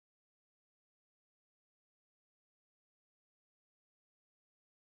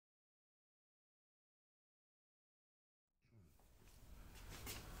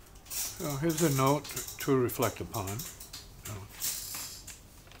So here's a note to reflect upon.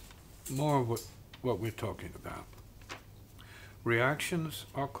 More of what we're talking about. Reactions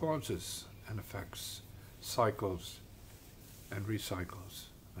are causes and effects, cycles and recycles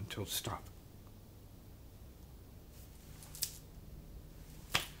until stop.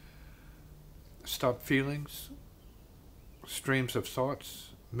 Stop feelings, streams of thoughts,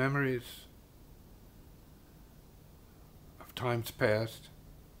 memories of times past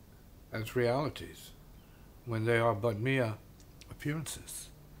as realities, when they are but mere appearances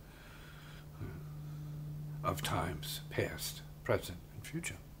of times past, present, and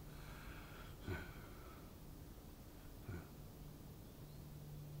future.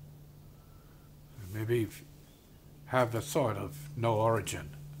 Maybe have the thought of no origin,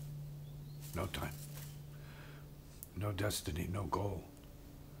 no time, no destiny, no goal,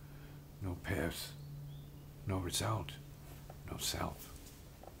 no path, no result, no self.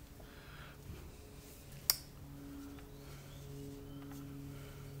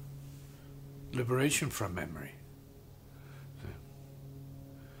 Liberation from memory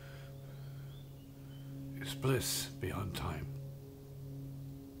is bliss beyond time,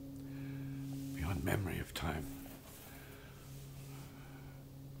 beyond memory of time,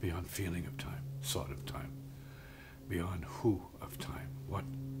 beyond feeling of time, thought of time, beyond who of time, what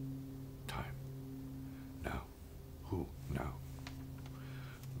time, now, who, now.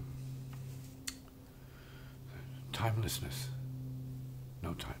 Timelessness,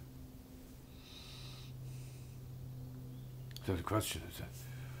 no time. So the question is that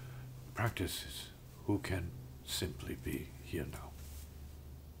practice is who can simply be here now,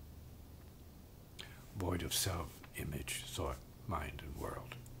 void of self, image, thought, mind, and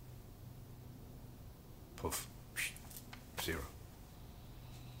world. Poof, zero.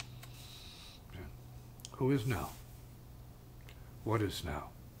 Yeah. Who is now? What is now?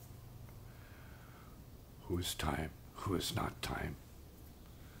 Who is time? Who is not time?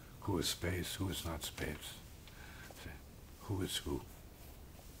 Who is space? Who is not space? Who is who?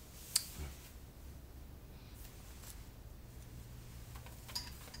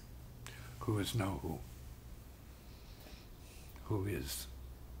 Who is no who? Who is